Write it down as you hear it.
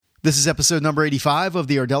This is episode number 85 of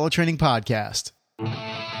the Ardella Training Podcast.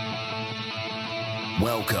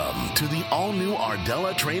 Welcome to the all-new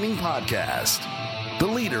Ardella Training Podcast, the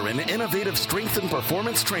leader in innovative strength and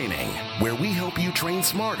performance training, where we help you train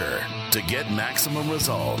smarter to get maximum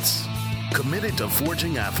results. Committed to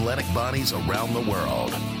forging athletic bodies around the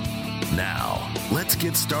world. Now, let's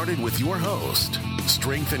get started with your host,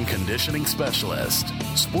 strength and conditioning specialist,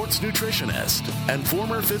 sports nutritionist, and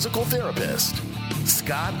former physical therapist,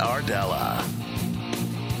 Scott Ardella.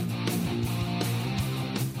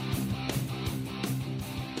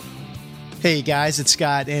 Hey guys, it's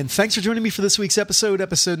Scott, and thanks for joining me for this week's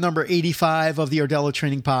episode number 85 of the Ardella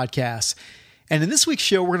Training Podcast. And in this week's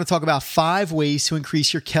show, we're going to talk about 5 ways to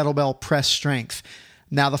increase your kettlebell press strength.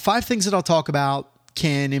 Now, the 5 things that I'll talk about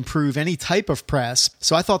can improve any type of press.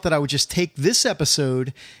 So I thought that I would just take this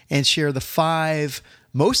episode and share the 5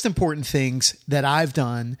 most important things that I've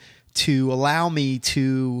done to allow me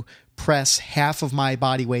to press half of my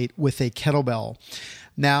body weight with a kettlebell.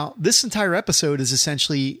 Now, this entire episode is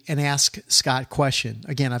essentially an Ask Scott question.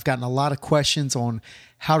 Again, I've gotten a lot of questions on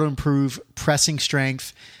how to improve pressing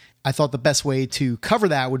strength. I thought the best way to cover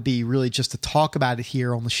that would be really just to talk about it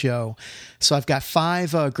here on the show. So I've got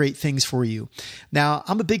 5 great things for you. Now,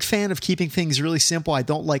 I'm a big fan of keeping things really simple. I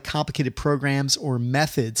don't like complicated programs or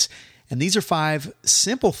methods. And these are 5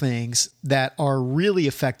 simple things that are really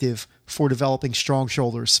effective for developing strong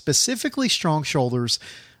shoulders, specifically strong shoulders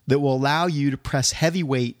that will allow you to press heavy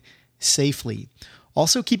weight safely.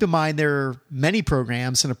 Also, keep in mind there are many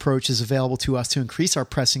programs and approaches available to us to increase our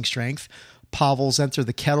pressing strength. Pavel's Enter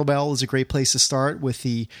the Kettlebell is a great place to start with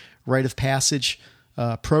the Rite of Passage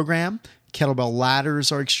program. Kettlebell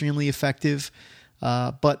ladders are extremely effective.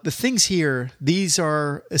 But the things here, these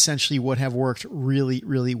are essentially what have worked really,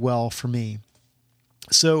 really well for me.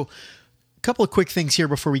 So a couple of quick things here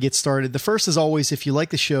before we get started. The first, as always, if you like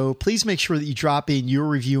the show, please make sure that you drop in your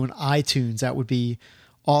review on iTunes. That would be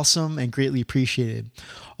awesome and greatly appreciated.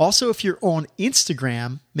 Also, if you're on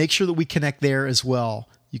Instagram, make sure that we connect there as well.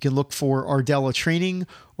 You can look for Ardella Training,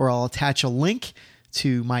 or I'll attach a link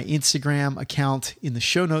to my Instagram account in the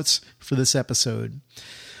show notes for this episode.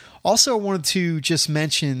 Also, I wanted to just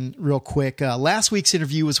mention real quick, last week's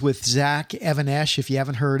interview was with Zach Even-Esh. If you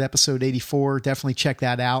haven't heard episode 84, definitely check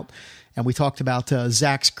that out. And we talked about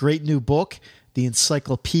Zach's great new book, The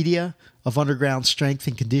Encyclopedia of Underground Strength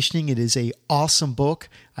and Conditioning. It is an awesome book.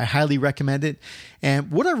 I highly recommend it.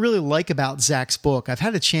 And what I really like about Zach's book, I've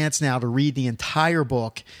had a chance now to read the entire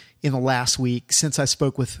book in the last week since I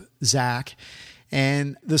spoke with Zach.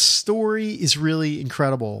 And the story is really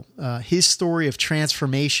incredible. His story of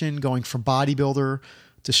transformation, going from bodybuilder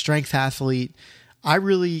to strength athlete, I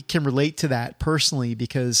really can relate to that personally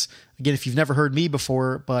because, again, if you've never heard me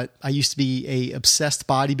before, but I used to be a obsessed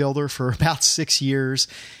bodybuilder for about 6 years.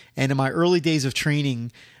 And in my early days of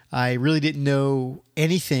training, I really didn't know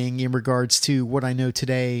anything in regards to what I know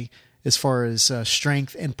today as far as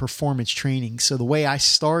strength and performance training. So the way I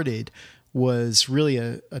started was really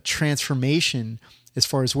a transformation as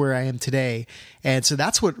far as where I am today. And so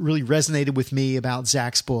that's what really resonated with me about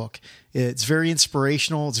Zach's book. It's very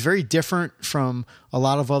inspirational. It's very different from a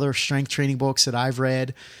lot of other strength training books that I've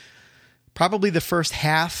read. Probably the first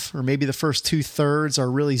half or maybe the first 2/3 are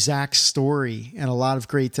really Zach's story and a lot of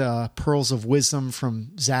great pearls of wisdom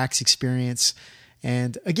from Zach's experience.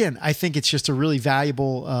 And again, I think it's just a really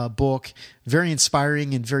valuable book, very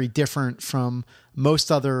inspiring and very different from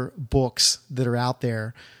most other books that are out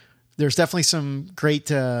there. There's definitely some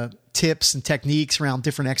great tips and techniques around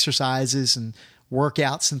different exercises and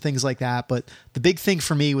workouts and things like that. But the big thing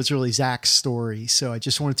for me was really Zach's story. So I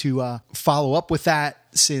just wanted to follow up with that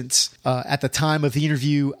since at the time of the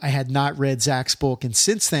interview, I had not read Zach's book. And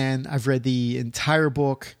since then, I've read the entire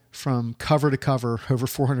book from cover to cover, over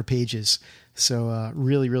 400 pages. So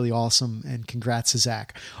really, really awesome. And congrats to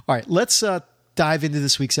Zach. All right, let's dive into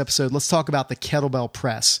this week's episode. Let's talk about the kettlebell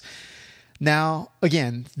press. Now,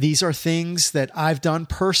 again, these are things that I've done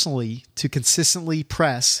personally to consistently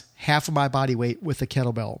press half of my body weight with a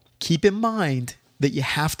kettlebell. Keep in mind that you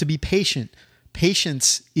have to be patient.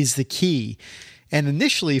 Patience is the key. And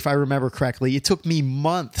initially, if I remember correctly, it took me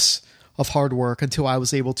months of hard work until I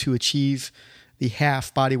was able to achieve the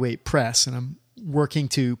half body weight press. And I'm working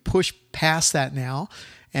to push past that now.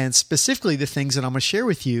 And specifically, the things that I'm going to share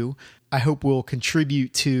with you, I hope will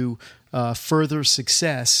contribute to further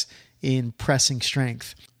success in pressing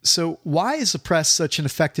strength. So why is the press such an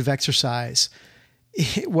effective exercise?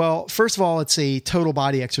 Well, first of all, it's a total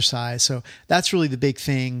body exercise. So that's really the big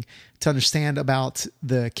thing to understand about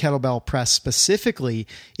the kettlebell press specifically.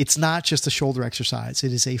 It's not just a shoulder exercise.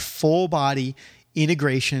 It is a full body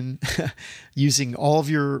integration, using all of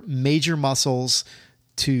your major muscles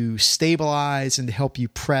to stabilize and to help you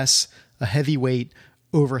press a heavy weight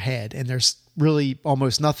overhead. And there's really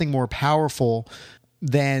almost nothing more powerful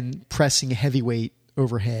than pressing a heavy weight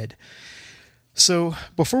overhead. So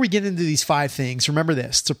before we get into these 5 things, remember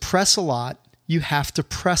this: to press a lot, you have to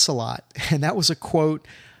press a lot. And that was a quote.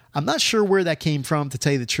 I'm not sure where that came from, to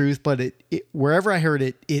tell you the truth, but wherever I heard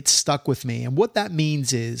it, it stuck with me. And what that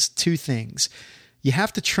means is 2 things. You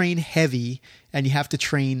have to train heavy and you have to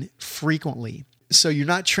train frequently. So you're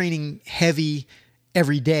not training heavy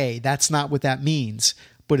every day. That's not what that means.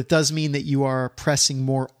 But it does mean that you are pressing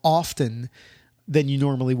more often than you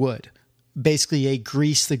normally would. Basically a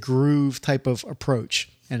grease the groove type of approach.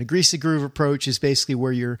 And a grease the groove approach is basically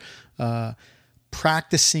where you're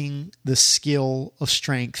practicing the skill of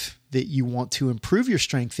strength that you want to improve your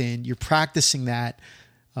strength in. You're practicing that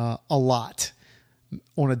a lot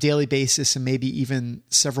on a daily basis and maybe even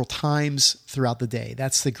several times throughout the day.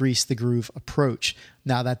 That's the grease the groove approach.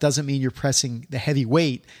 Now, that doesn't mean you're pressing the heavy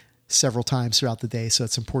weight several times throughout the day, so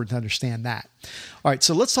it's important to understand that. All right,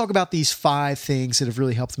 so let's talk about these 5 things that have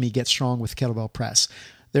really helped me get strong with kettlebell press.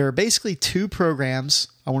 There are basically 2 programs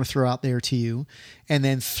I want to throw out there to you, and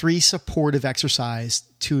then 3 supportive exercises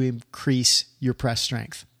to increase your press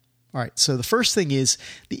strength. All right, so the first thing is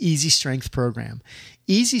the Easy Strength program.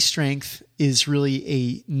 Easy Strength is really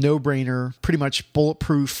a no-brainer, pretty much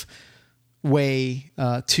bulletproof way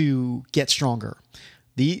to get stronger.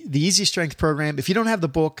 The Easy Strength program, if you don't have the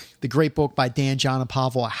book, the great book by Dan, John, and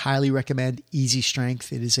Pavel, I highly recommend Easy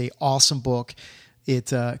Strength. It is an awesome book.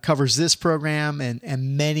 It covers this program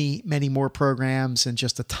and many, many more programs and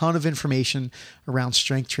just a ton of information around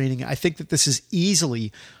strength training. I think that this is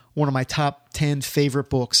easily one of my top 10 favorite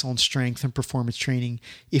books on strength and performance training,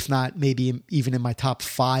 if not maybe even in my top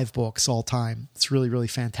 5 books all time. It's really, really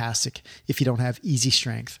fantastic if you don't have Easy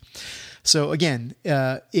Strength. So again,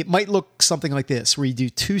 it might look something like this, where you do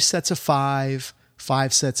 2 sets of 5,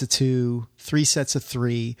 5 sets of 2, 3 sets of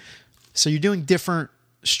 3. So you're doing different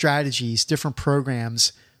strategies, different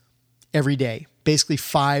programs every day, basically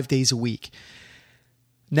 5 days a week.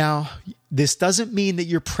 Now, this doesn't mean that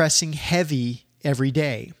you're pressing heavy every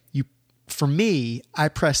day. For me, I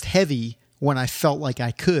pressed heavy when I felt like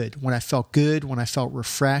I could, when I felt good, when I felt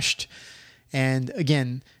refreshed. And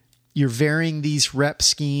again, you're varying these rep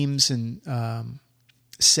schemes and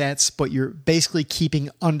sets, but you're basically keeping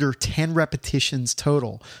under 10 repetitions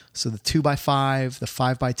total. So the 2x5, the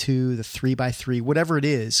 5x2, the 3x3, whatever it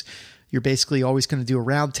is, you're basically always going to do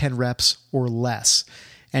around 10 reps or less.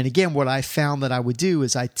 And again, what I found that I would do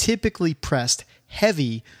is I typically pressed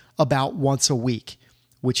heavy about once a week,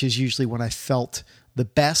 which is usually when I felt the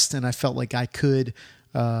best and I felt like I could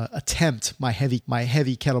attempt my heavy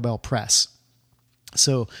kettlebell press.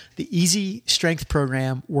 So the Easy Strength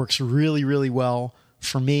program works really, really well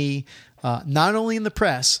for me, not only in the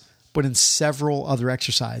press, but in several other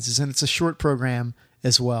exercises. And it's a short program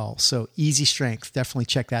as well. So Easy Strength, definitely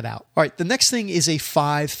check that out. All right, the next thing is a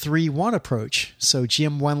 5-3-1 approach. So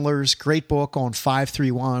Jim Wendler's great book on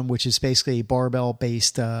 5-3-1, which is basically a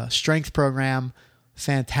barbell-based strength program.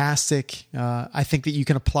 Fantastic. I think that you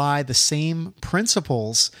can apply the same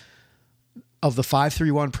principles of the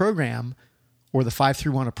 5-3-1 program or the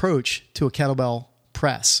 5-3-1 approach to a kettlebell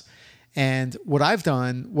press. And what I've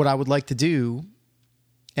done, what I would like to do,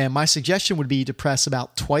 and my suggestion would be to press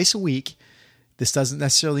about twice a week. This doesn't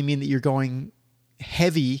necessarily mean that you're going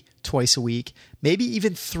heavy twice a week, maybe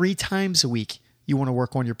even 3 times a week you want to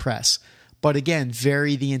work on your press. But again,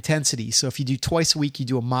 vary the intensity. So if you do twice a week, you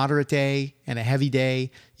do a moderate day and a heavy day.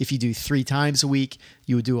 If you do 3 times a week,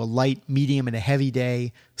 you would do a light, medium, and a heavy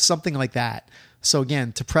day, something like that. So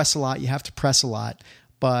again, to press a lot, you have to press a lot.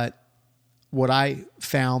 But what I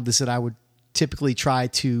found is that I would typically try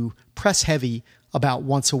to press heavy about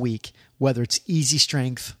once a week, whether it's Easy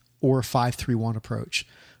Strength or a 5-3-1 approach.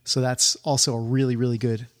 So that's also a really, really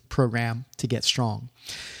good program to get strong.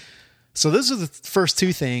 So those are the first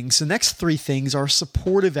 2 things. The next 3 things are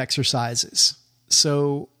supportive exercises.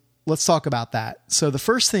 So let's talk about that. So the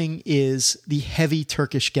first thing is the heavy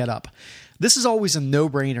Turkish get-up. This is always a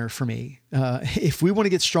no-brainer for me. If we want to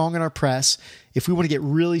get strong in our press, if we want to get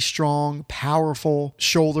really strong, powerful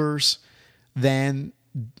shoulders, then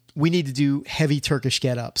we need to do heavy Turkish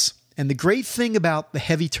get-ups. And the great thing about the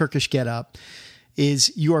heavy Turkish get-up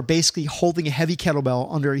is you are basically holding a heavy kettlebell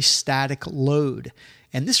under a static load.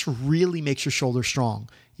 And this really makes your shoulder strong.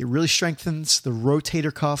 It really strengthens the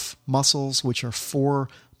rotator cuff muscles, which are 4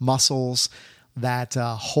 muscles that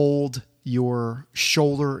hold your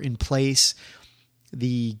shoulder in place.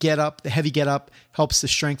 The heavy get up helps to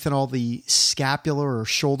strengthen all the scapular or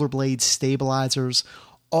shoulder blade stabilizers.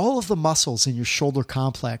 All of the muscles in your shoulder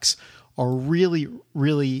complex are really,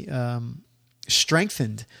 really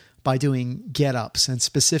strengthened by doing get-ups, and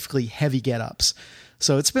specifically heavy get-ups.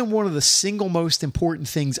 So it's been one of the single most important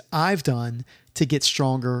things I've done to get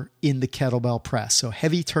stronger in the kettlebell press. So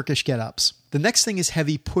heavy Turkish get-ups. The next thing is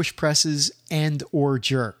heavy push presses and or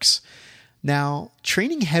jerks. Now,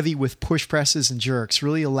 training heavy with push presses and jerks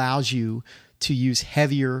really allows you to use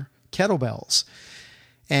heavier kettlebells.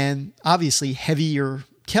 And obviously, heavier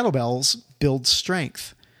kettlebells build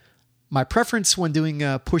strength. My preference when doing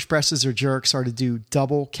push presses or jerks are to do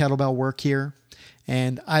double kettlebell work here.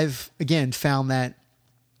 And I've, again, found that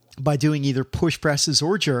by doing either push presses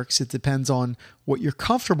or jerks, it depends on what you're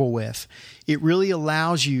comfortable with. It really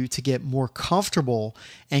allows you to get more comfortable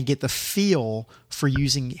and get the feel for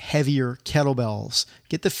using heavier kettlebells.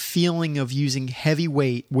 Get the feeling of using heavy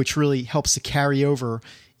weight, which really helps to carry over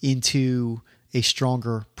into a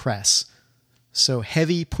stronger press. So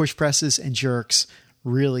heavy push presses and jerks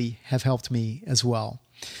really have helped me as well.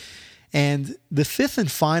 And the fifth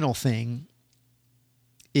and final thing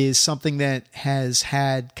is something that has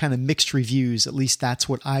had kind of mixed reviews. At least that's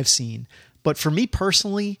what I've seen. But for me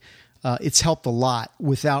personally, it's helped a lot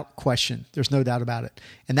without question. There's no doubt about it.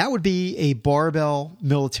 And that would be a barbell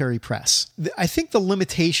military press. I think the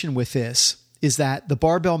limitation with this is that the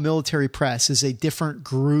barbell military press is a different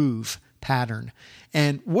groove pattern.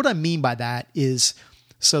 And what I mean by that is,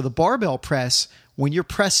 so the barbell press, when you're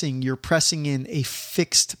pressing in a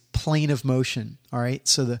fixed plane of motion. All right.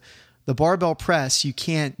 So the barbell press, you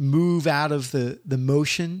can't move out of the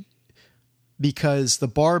motion because the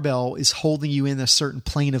barbell is holding you in a certain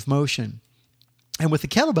plane of motion. And with the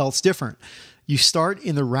kettlebell, it's different. You start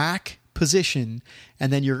in the rack position,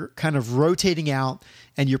 and then you're kind of rotating out,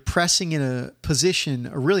 and you're pressing in a position,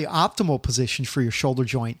 a really optimal position for your shoulder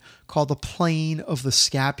joint called the plane of the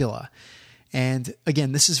scapula. And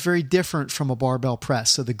again, this is very different from a barbell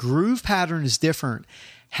press. So the groove pattern is different.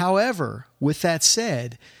 However, with that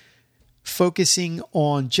said, focusing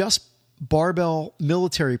on just barbell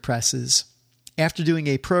military presses after doing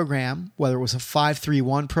a program, whether it was a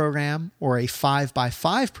 5-3-1 program or a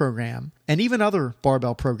 5x5 program, and even other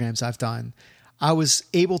barbell programs I've done, I was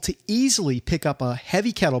able to easily pick up a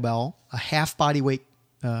heavy kettlebell, a half body weight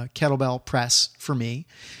kettlebell press for me,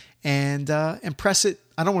 and press it.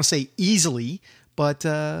 I don't want to say easily, but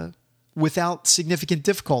without significant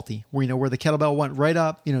difficulty. Where the kettlebell went right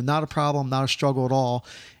up, not a problem, not a struggle at all,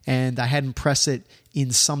 and I hadn't pressed it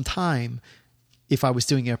in some time if I was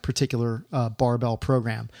doing a particular barbell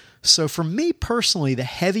program. So for me personally, the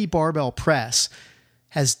heavy barbell press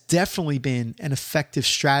has definitely been an effective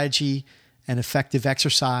strategy, an effective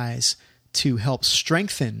exercise to help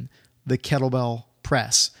strengthen the kettlebell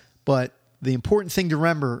press. But the important thing to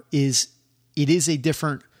remember is it is a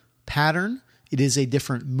different pattern. It is a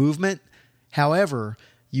different movement. However,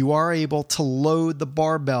 you are able to load the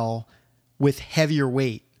barbell with heavier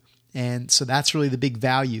weight. And so that's really the big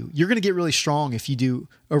value. You're going to get really strong if you do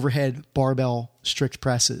overhead barbell strict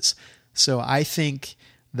presses. So I think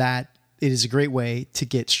that it is a great way to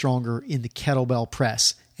get stronger in the kettlebell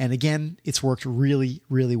press. And again, it's worked really,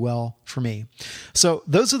 really well for me. So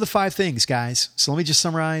those are the 5 things, guys. So let me just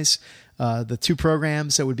summarize the 2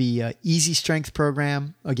 programs. That would be Easy Strength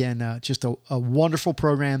program. Again, just a wonderful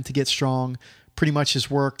program to get strong. Pretty much has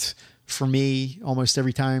worked for me almost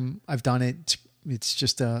every time I've done it. It's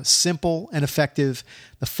just simple and effective.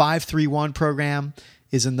 The 5-3-1 program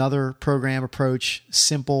is another program approach,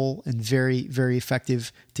 simple and very, very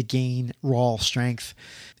effective to gain raw strength.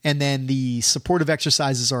 And then the supportive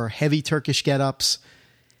exercises are heavy Turkish get-ups,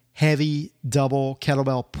 heavy double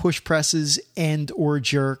kettlebell push presses and or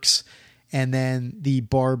jerks, and then the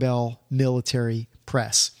barbell military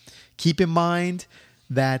press. Keep in mind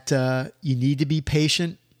that you need to be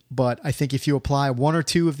patient, but I think if you apply 1 or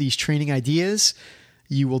 2 of these training ideas,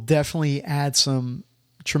 you will definitely add some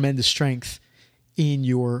tremendous strength in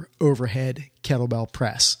your overhead kettlebell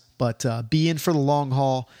press. But be in for the long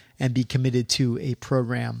haul and be committed to a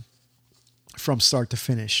program from start to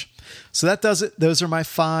finish. So that does it. Those are my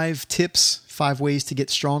 5 tips, 5 ways to get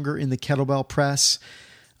stronger in the kettlebell press.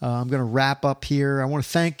 I'm going to wrap up here. I want to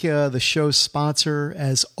thank the show's sponsor,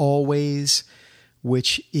 as always,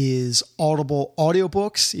 which is Audible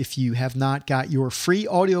Audiobooks. If you have not got your free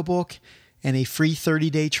audiobook and a free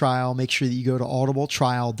 30-day trial, make sure that you go to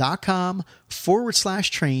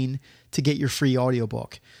audibletrial.com/train to get your free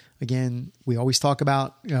audiobook. Again, we always talk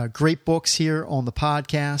about great books here on the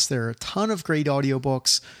podcast. There are a ton of great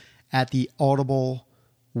audiobooks at the Audible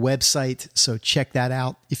website, so check that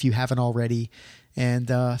out if you haven't already. And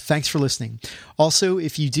thanks for listening. Also,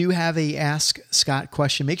 if you do have a Ask Scott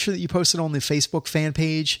question, make sure that you post it on the Facebook fan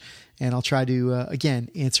page, and I'll try to, again,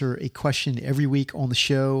 answer a question every week on the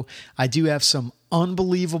show. I do have some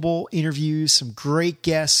unbelievable interviews, some great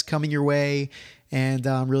guests coming your way, and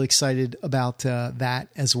I'm really excited about that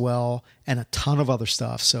as well, and a ton of other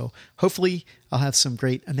stuff. So hopefully I'll have some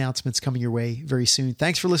great announcements coming your way very soon.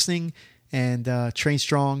 Thanks for listening, and train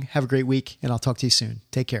strong. Have a great week, and I'll talk to you soon.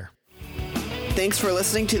 Take care. Thanks for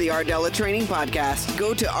listening to the Ardella Training Podcast.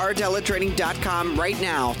 Go to ardellatraining.com right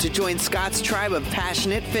now to join Scott's tribe of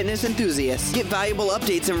passionate fitness enthusiasts. Get valuable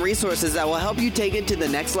updates and resources that will help you take it to the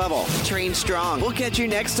next level. Train strong. We'll catch you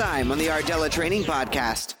next time on the Ardella Training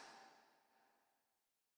Podcast.